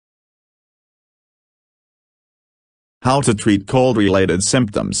How to treat cold-related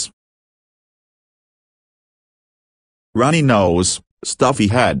symptoms. Runny nose, stuffy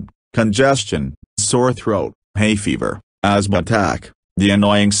head, congestion, sore throat, hay fever, asthma attack. The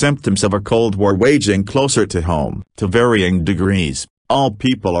annoying symptoms of a cold war waging closer to home. To varying degrees, all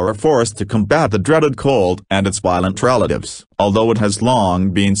people are forced to combat the dreaded cold and its violent relatives. Although it has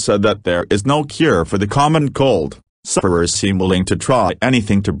long been said that there is no cure for the common cold, sufferers seem willing to try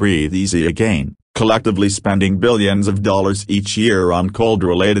anything to breathe easy again, collectively spending billions of dollars each year on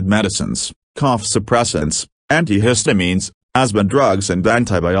cold-related medicines, cough suppressants, antihistamines, asthma drugs and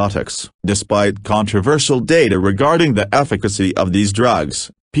antibiotics. Despite controversial data regarding the efficacy of these drugs,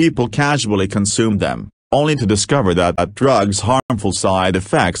 people casually consume them, only to discover that drugs' harmful side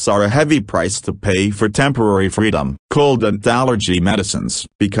effects are a heavy price to pay for temporary freedom. Cold and allergy medicines.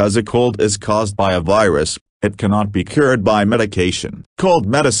 Because a cold is caused by a virus, it cannot be cured by medication. Cold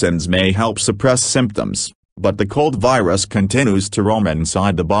medicines may help suppress symptoms, but the cold virus continues to roam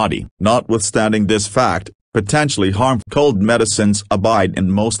inside the body. Notwithstanding this fact, potentially harmful cold medicines abide in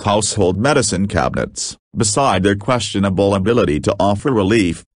most household medicine cabinets. Beside their questionable ability to offer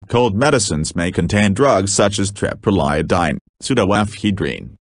relief, cold medicines may contain drugs such as treprolidine,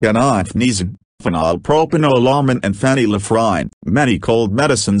 pseudoephedrine, guanfacine, phenylpropanolone and phenylephrine. Many cold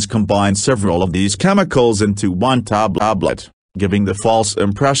medicines combine several of these chemicals into one tablet, giving the false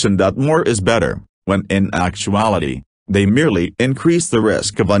impression that more is better, when in actuality, they merely increase the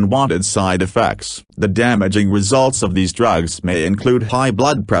risk of unwanted side effects. The damaging results of these drugs may include high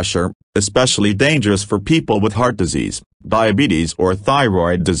blood pressure, especially dangerous for people with heart disease, diabetes or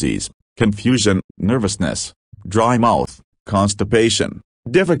thyroid disease, confusion, nervousness, dry mouth, constipation,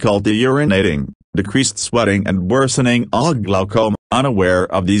 difficulty urinating, decreased sweating and worsening of glaucoma. Unaware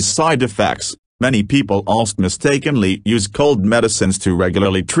of these side effects, many people also mistakenly use cold medicines to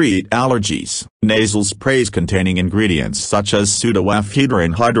regularly treat allergies. Nasal sprays containing ingredients such as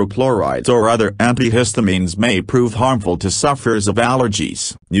pseudoephedrine hydrochlorides or other antihistamines may prove harmful to sufferers of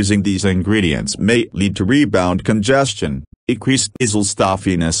allergies. Using these ingredients may lead to rebound congestion, increased nasal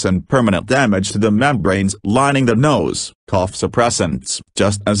stuffiness and permanent damage to the membranes lining the nose. Cough suppressants.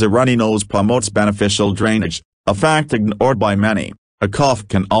 Just as a runny nose promotes beneficial drainage, a fact ignored by many, a cough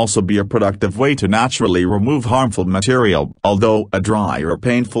can also be a productive way to naturally remove harmful material. Although a dry or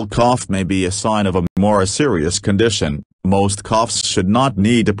painful cough may be a sign of a more serious condition, most coughs should not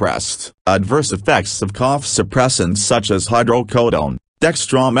need depressed. Adverse effects of cough suppressants such as hydrocodone,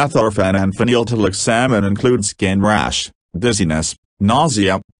 dextromethorphan and phenyletiloxamine include skin rash, dizziness,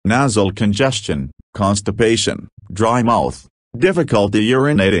 nausea, nasal congestion, constipation, dry mouth, difficulty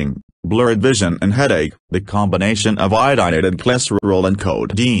urinating, blurred vision and headache. The combination of iodinated glycerol and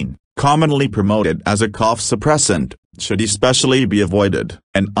codeine, commonly promoted as a cough suppressant, should especially be avoided.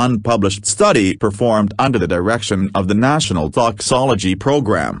 An unpublished study performed under the direction of the National Toxicology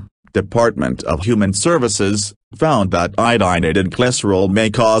Program, Department of Human Services, found that iodinated glycerol may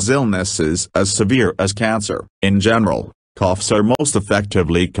cause illnesses as severe as cancer. In general, coughs are most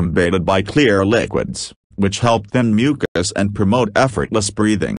effectively combated by clear liquids, which help thin mucus and promote effortless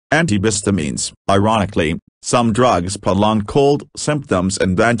breathing. Antihistamines. Ironically, some drugs prolong cold symptoms,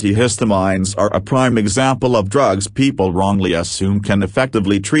 and antihistamines are a prime example of drugs people wrongly assume can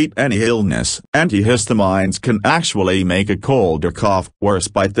effectively treat any illness. Antihistamines can actually make a cold or cough worse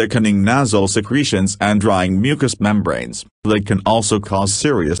by thickening nasal secretions and drying mucous membranes. They can also cause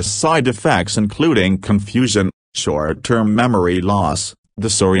serious side effects including confusion, short-term memory loss,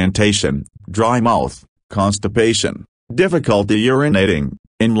 disorientation, dry mouth, constipation, difficulty urinating,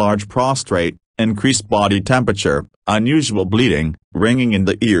 enlarged prostate, increased body temperature, unusual bleeding, ringing in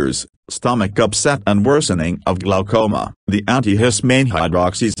the ears, stomach upset and worsening of glaucoma. The antihistamine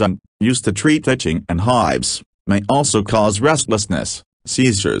hydroxyzone, used to treat itching and hives, may also cause restlessness,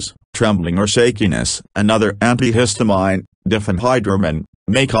 seizures, trembling or shakiness. Another antihistamine, diphenhydramine,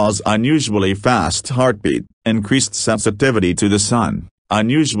 may cause unusually fast heartbeat, increased sensitivity to the sun,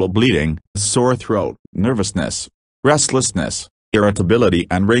 unusual bleeding, sore throat, nervousness, restlessness, irritability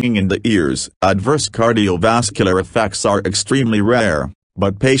and ringing in the ears. Adverse cardiovascular effects are extremely rare,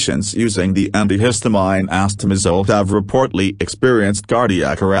 but patients using the antihistamine estomazole have reportedly experienced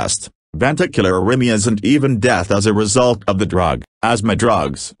cardiac arrest, ventricular arrhythmias and even death as a result of the drug. Asthma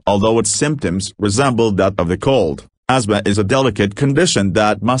drugs. Although its symptoms resemble that of the cold, asthma is a delicate condition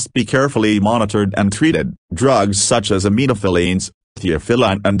that must be carefully monitored and treated. Drugs such as aminophylines,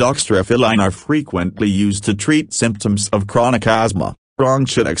 theophylline and oxyphylline are frequently used to treat symptoms of chronic asthma,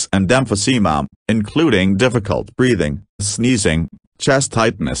 bronchitis and emphysema, including difficult breathing, sneezing, chest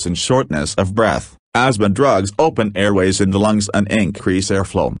tightness and shortness of breath. Asthma drugs open airways in the lungs and increase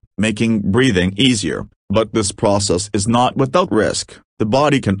airflow, making breathing easier, But this process is not without risk. The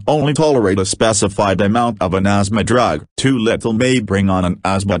body can only tolerate a specified amount of an asthma drug. Too little may bring on an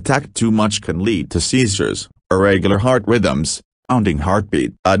asthma attack. Too much can lead to seizures, irregular heart rhythms, pounding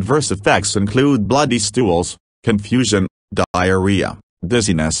heartbeat. Adverse effects include bloody stools, confusion, diarrhea,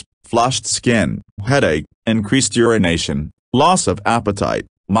 dizziness, flushed skin, headache, increased urination, loss of appetite,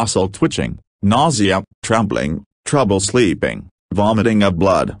 muscle twitching, nausea, trembling, trouble sleeping, vomiting of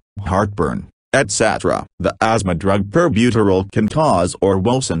blood, heartburn, etc. The asthma drug berbuterol can cause or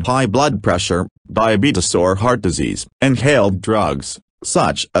worsen high blood pressure, diabetes or heart disease. Inhaled drugs,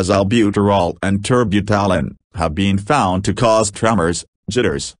 such as albuterol and terbutaline, have been found to cause tremors,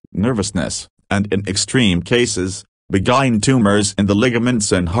 jitters, nervousness, and in extreme cases, benign tumors in the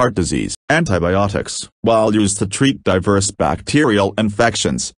ligaments and heart disease. Antibiotics. While used to treat diverse bacterial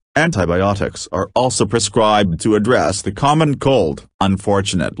infections, antibiotics are also prescribed to address the common cold.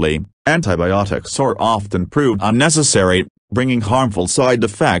 Unfortunately, antibiotics are often proved unnecessary, bringing harmful side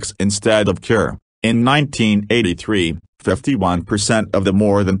effects instead of cure. In 1983, 51% of the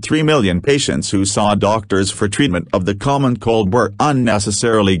more than 3 million patients who saw doctors for treatment of the common cold were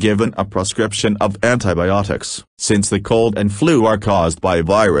unnecessarily given a prescription of antibiotics. Since the cold and flu are caused by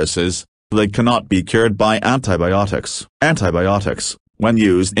viruses, they cannot be cured by antibiotics. Antibiotics, when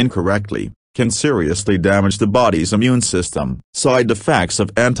used incorrectly, can seriously damage the body's immune system. Side effects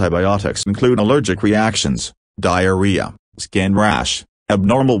of antibiotics include allergic reactions, diarrhea, skin rash,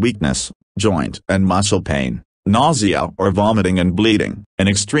 abnormal weakness, joint and muscle pain, nausea or vomiting and bleeding. In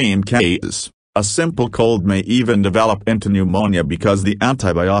extreme cases, a simple cold may even develop into pneumonia because the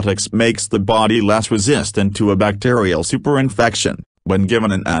antibiotics makes the body less resistant to a bacterial superinfection. When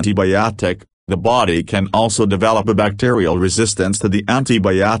given an antibiotic, the body can also develop a bacterial resistance to the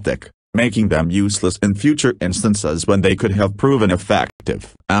antibiotic, making them useless in future instances when they could have proven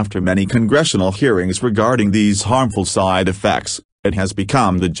effective. After many congressional hearings regarding these harmful side effects, it has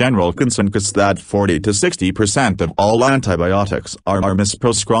become the general consensus that 40 to 60% of all antibiotics are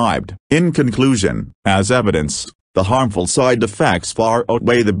misprescribed. In conclusion, as evidence, the harmful side effects far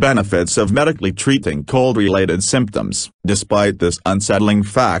outweigh the benefits of medically treating cold-related symptoms. Despite this unsettling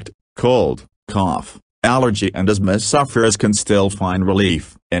fact, cold, cough, allergy and asthma sufferers can still find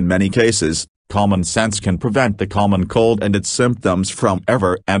relief. In many cases, common sense can prevent the common cold and its symptoms from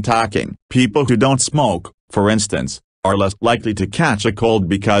ever attacking. People who don't smoke, for instance, are less likely to catch a cold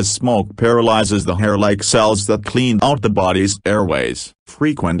because smoke paralyzes the hair-like cells that clean out the body's airways.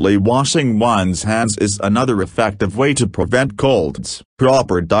 Frequently washing one's hands is another effective way to prevent colds.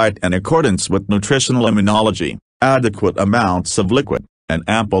 Proper diet in accordance with nutritional immunology, adequate amounts of liquid, and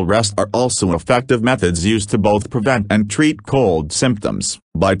ample rest are also effective methods used to both prevent and treat cold symptoms.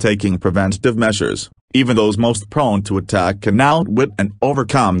 By taking preventative measures, even those most prone to attack can outwit and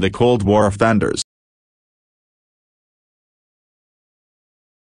overcome the cold war offenders.